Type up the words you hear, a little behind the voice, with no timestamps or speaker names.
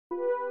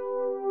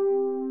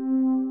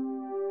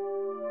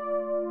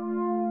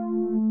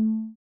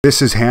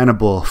This is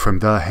Hannibal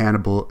from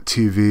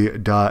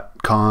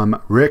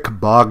thehannibaltv.com. Rick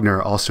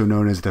Bognar, also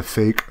known as the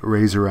Fake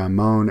Razor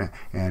Ramon,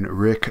 and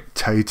Rick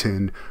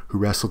Titan, who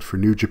wrestled for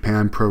New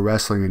Japan Pro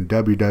Wrestling and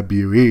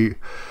WWE,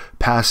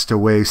 passed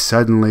away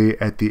suddenly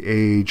at the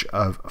age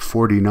of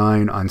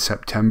 49 on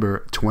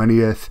September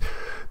 20th.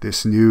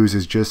 This news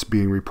is just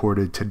being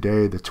reported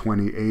today, the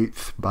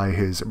 28th, by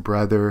his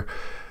brother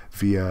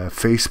via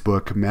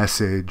Facebook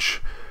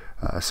message.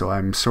 So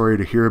I'm sorry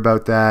to hear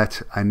about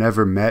that. I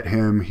never met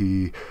him.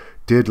 He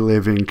did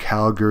live in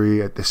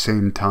Calgary at the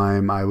same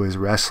time I was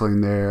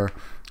wrestling there.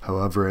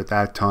 However, at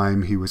that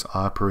time, he was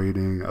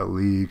operating a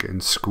league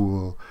and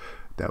school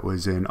that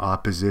was in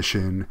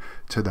opposition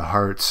to the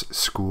Hearts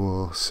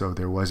school. So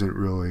there wasn't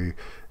really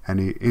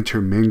any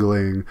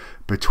intermingling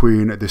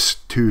between the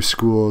two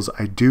schools.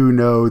 I do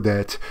know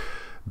that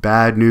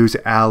Bad News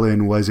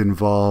Allen was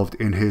involved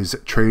in his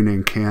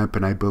training camp,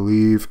 and I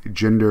believe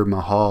Jinder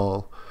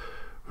Mahal,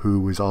 who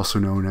was also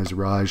known as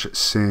Raj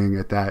Singh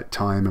at that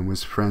time and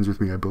was friends with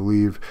me. I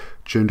believe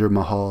Jinder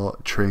Mahal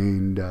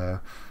trained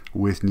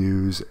with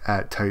News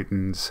at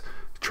Titan's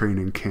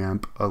training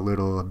camp a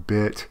little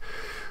bit.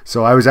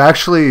 So I was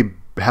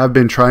have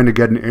been trying to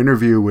get an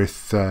interview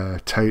with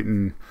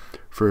Titan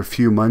for a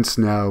few months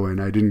now, and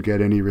I didn't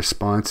get any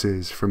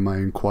responses from my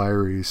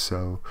inquiries.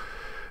 So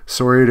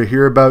sorry to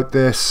hear about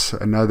this.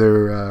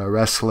 Another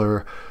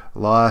wrestler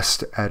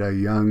lost at a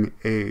young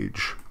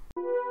age.